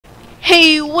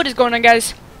Hey, what is going on,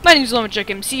 guys? My name is Lobbers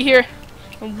MC here,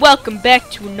 and welcome back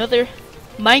to another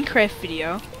Minecraft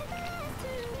video.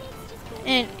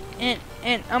 And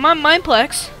I'm on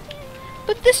Mineplex,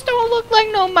 but this don't look like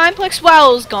no Mineplex.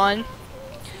 Wow, is gone.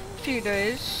 A few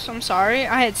days. I'm sorry.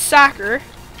 I had soccer.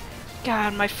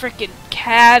 God, my freaking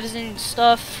calves and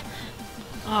stuff.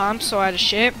 Oh, I'm so out of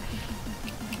shape.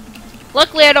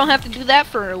 Luckily, I don't have to do that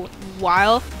for a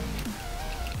while.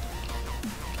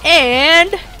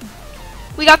 And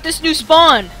we got this new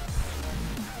spawn.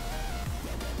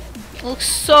 It looks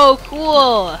so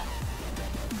cool.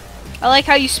 I like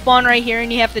how you spawn right here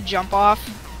and you have to jump off.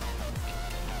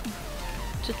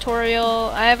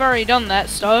 Tutorial. I have already done that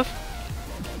stuff.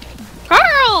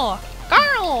 Carl!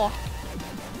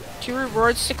 2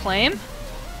 rewards to claim.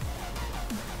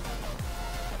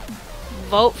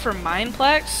 Vote for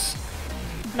Mineplex.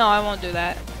 No, I won't do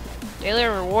that. Daily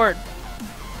reward.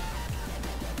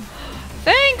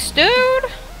 Thanks, dude.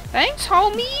 Thanks,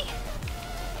 homie.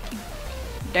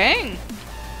 Dang.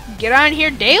 Get on here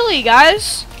daily,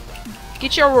 guys.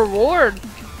 Get your reward.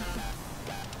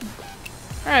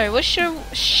 Alright, what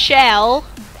shall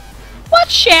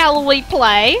we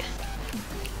play?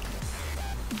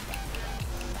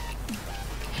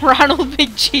 Ronald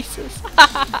Big Jesus.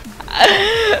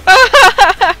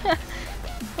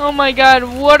 Oh my god,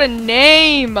 what a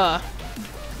name.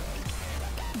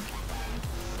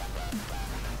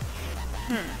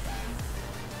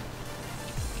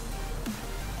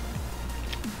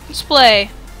 Let's play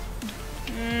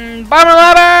Bomber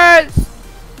Lobbers!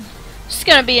 This is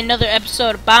gonna be another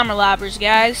episode of Bomber Lobbers,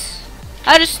 guys.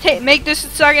 I just make this the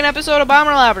second episode of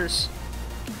Bomber Lobbers.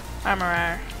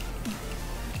 Armor.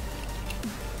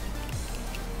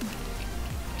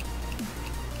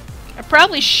 I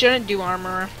probably shouldn't do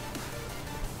armor.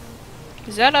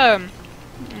 Is that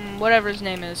whatever his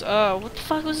name is? Oh, what the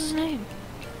fuck was his name?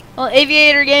 Well,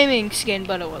 Aviator Gaming skin,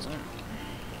 but it wasn't.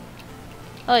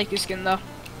 I like his skin though.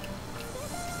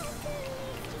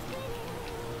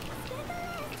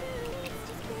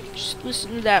 Just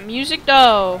listen to that music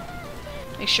though.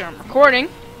 Make sure I'm recording.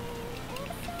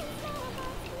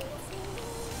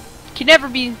 Can never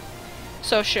be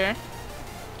so sure.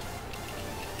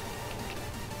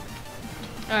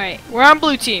 Alright, we're on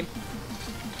blue team.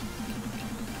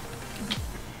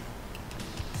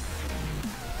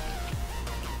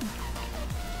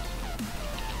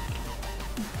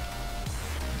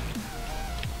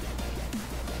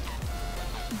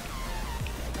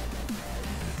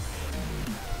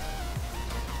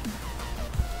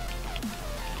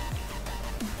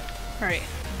 Alright.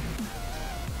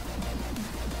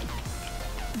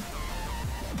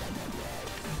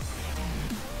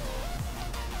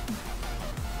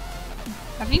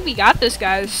 I think we got this,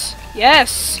 guys.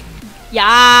 Yes!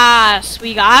 Yes!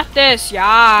 We got this!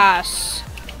 Yes!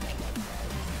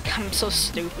 God, I'm so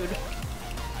stupid.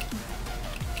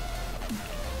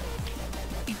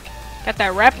 Got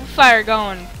that rapid fire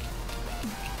going.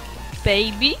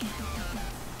 Baby.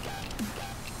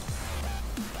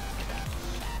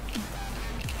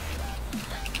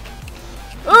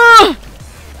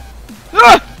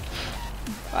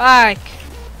 Fuck.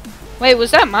 Wait,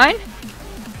 was that mine?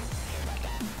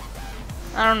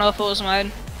 I don't know if it was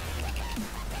mine.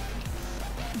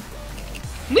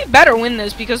 We better win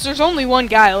this because there's only one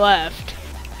guy left.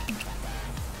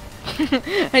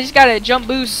 I just got a jump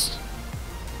boost.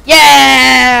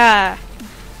 Yeah!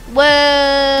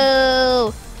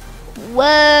 Whoa!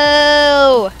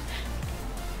 Whoa!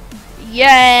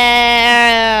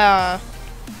 Yeah!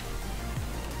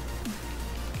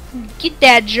 Get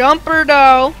that jumper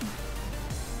though.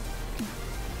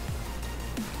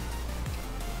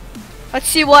 Let's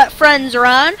see what friends are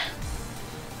on.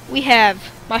 We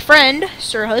have my friend,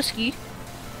 Sir Husky.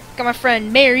 Got my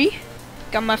friend Mary.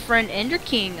 Got my friend Ender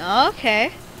King.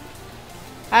 Okay.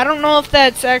 I don't know if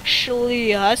that's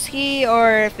actually Husky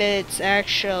or if it's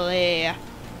actually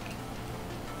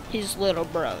his little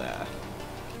brother.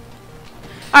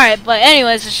 Alright, but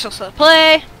anyways, let's just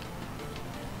play.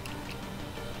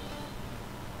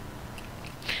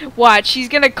 Watch, he's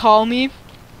gonna call me.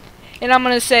 And I'm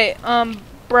gonna say,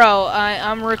 bro,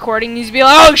 I'm recording. He's be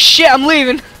like, oh shit, I'm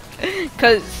leaving.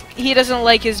 Because he doesn't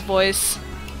like his voice.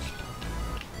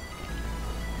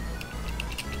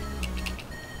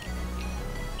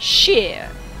 Shit.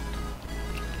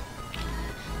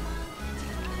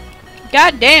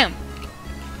 God damn.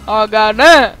 Oh god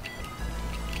damn.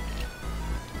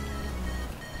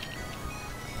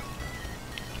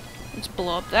 Let's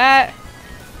blow up that.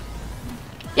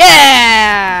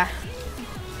 Yeah.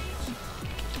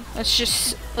 Let's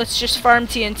just farm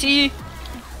TNT.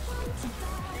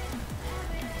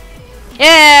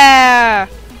 Yeah!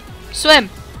 Swim.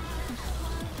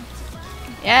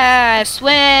 Yeah,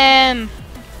 swim.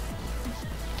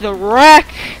 The wreck.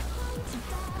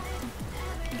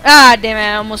 Ah, damn it,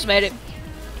 I almost made it.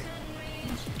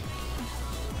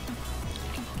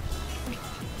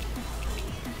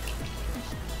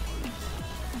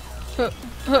 Huh,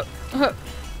 huh, huh.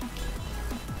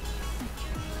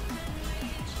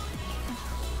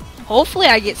 Hopefully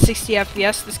I get 60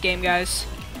 FPS this game, guys.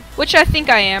 Which I think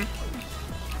I am.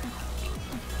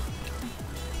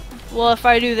 Well, if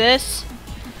I do this,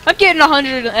 I'm getting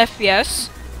 100 FPS.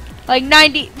 Like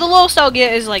 90, the lowest I'll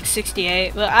get is like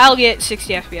 68, but I'll get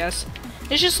 60 FPS.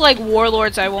 It's just like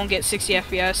Warlords, I won't get 60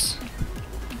 FPS.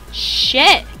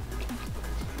 Shit!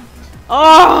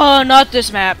 Oh, not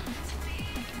this map.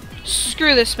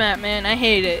 Screw this map, man. I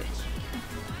hate it.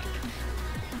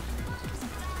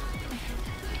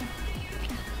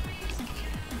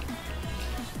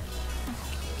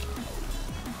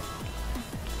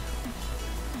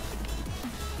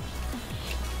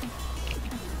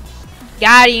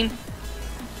 Got him.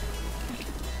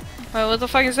 Wait, what the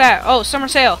fuck is that? Oh, summer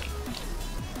sale.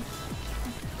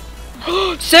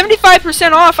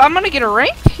 75% off. I'm gonna get a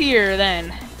rank here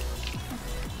then.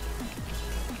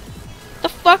 The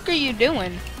fuck are you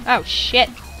doing? Oh shit.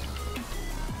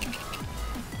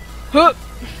 Huh.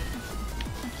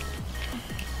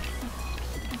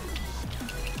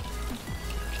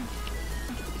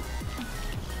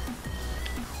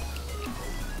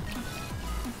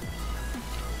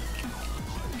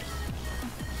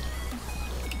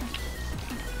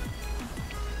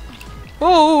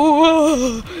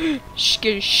 Oh,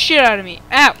 get the shit out of me.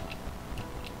 Ow.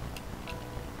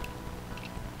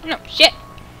 No, shit.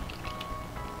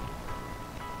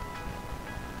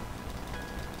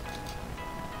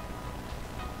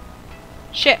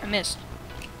 Shit, I missed.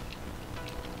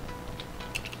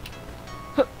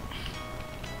 Huh.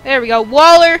 There we go.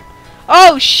 Waller.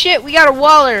 Oh, shit, we got a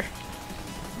Waller.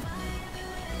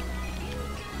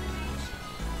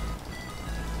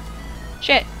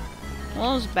 Shit. Well,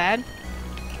 that was bad.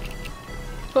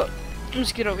 Oh,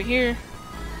 let's get over here.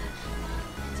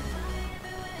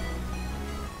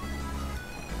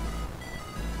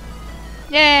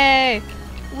 Yay!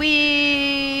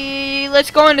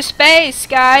 Let's go into space,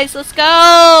 guys. Let's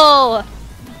go!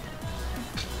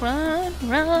 Run,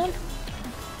 run, run!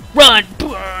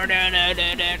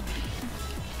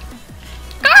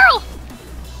 Girl!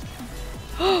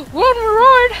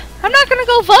 Run! I'm not gonna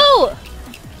go vote.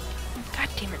 God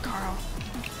damn it, Carl.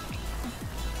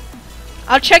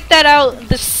 I'll check that out.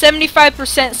 The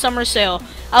 75% summer sale.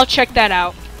 I'll check that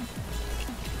out.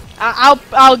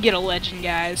 I'll get a legend,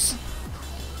 guys.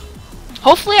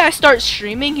 Hopefully I start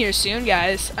streaming here soon,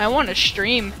 guys. I want to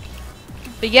stream.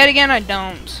 But yet again, I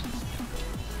don't.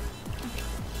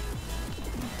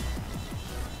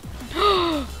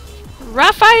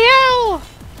 Raphael!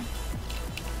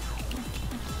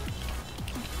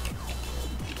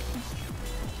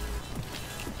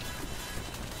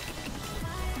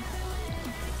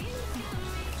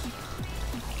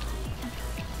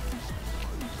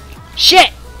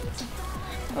 Shit!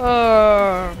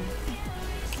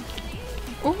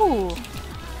 Ooh.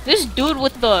 This dude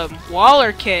with the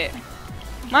Waller kit.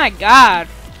 My god.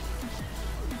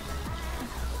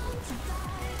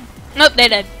 Nope, they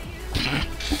did.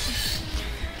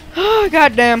 Oh,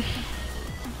 goddamn.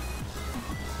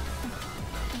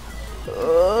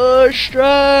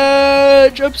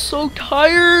 Stretch. I'm so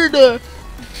tired.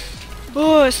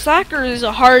 Oh, soccer is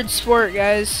a hard sport,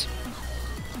 guys.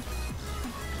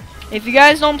 If you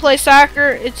guys don't play soccer,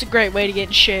 it's a great way to get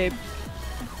in shape.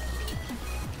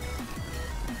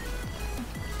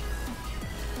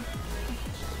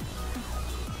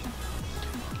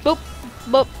 Boop,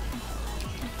 boop.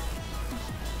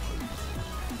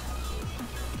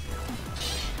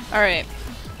 Alright.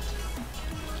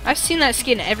 I've seen that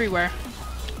skin everywhere.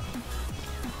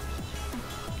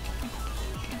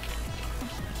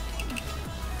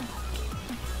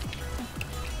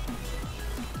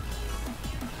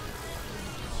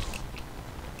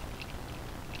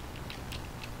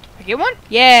 I get one?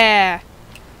 Yeah!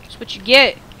 That's what you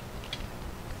get.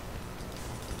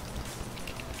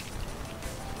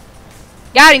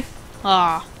 Got him!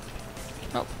 Aw.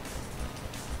 Nope.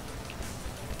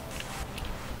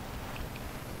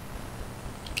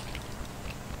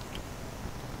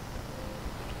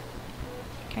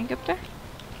 Can I get up there?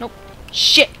 Nope.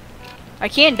 Shit! I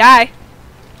can't die.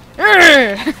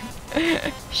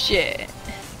 Shit.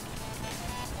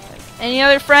 Any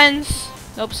other friends?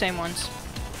 Nope, same ones.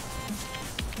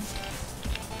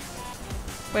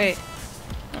 Wait.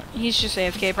 He's just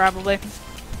AFK probably.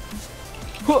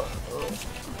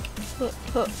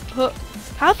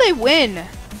 How'd they win?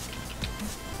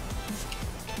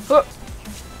 Oh.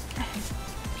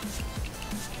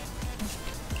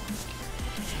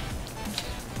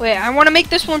 Wait, I want to make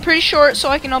this one pretty short so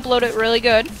I can upload it really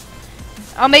good.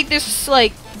 I'll make this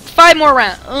like 5 more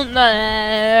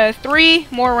rounds. 3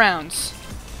 more rounds.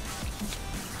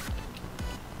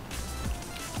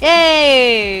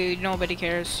 Yay! Nobody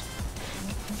cares.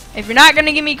 If you're not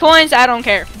gonna give me coins, I don't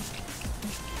care.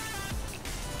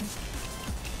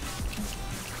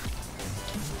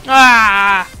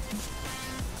 Ah!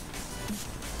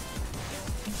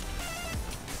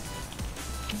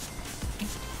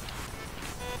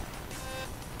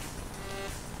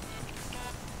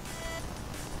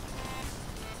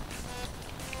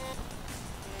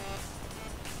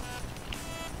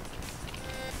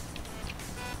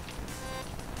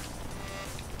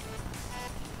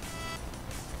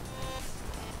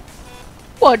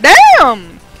 Well,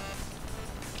 damn!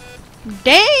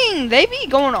 Dang, they be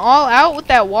going all out with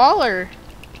that Waller.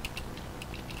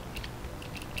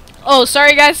 Oh,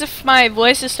 sorry guys if my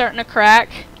voice is starting to crack.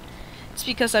 It's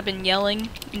because I've been yelling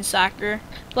in soccer.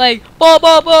 Like, ball,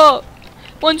 ball, ball!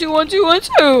 1, 2, 1, 2, 1,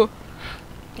 2!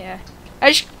 Yeah.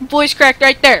 I just voice cracked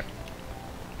right there.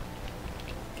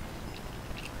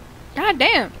 God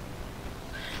damn.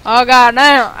 Oh god,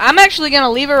 no. I'm actually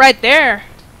gonna leave it right there.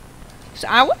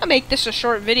 I want to make this a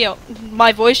short video.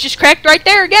 My voice just cracked right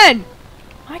there again.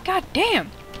 My god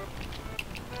damn.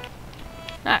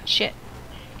 Ah, shit.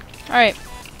 Alright.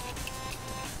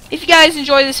 If you guys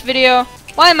enjoy this video,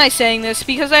 why am I saying this?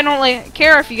 Because I don't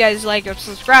care if you guys like or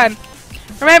subscribe.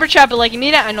 Remember, chop it like you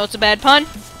mean it. I know it's a bad pun.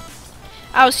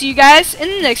 I will see you guys in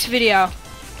the next video.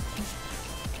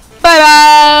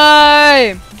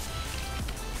 Bye-bye.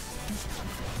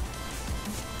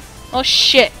 Oh,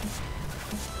 shit.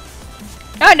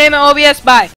 God damn it, OBS, bye.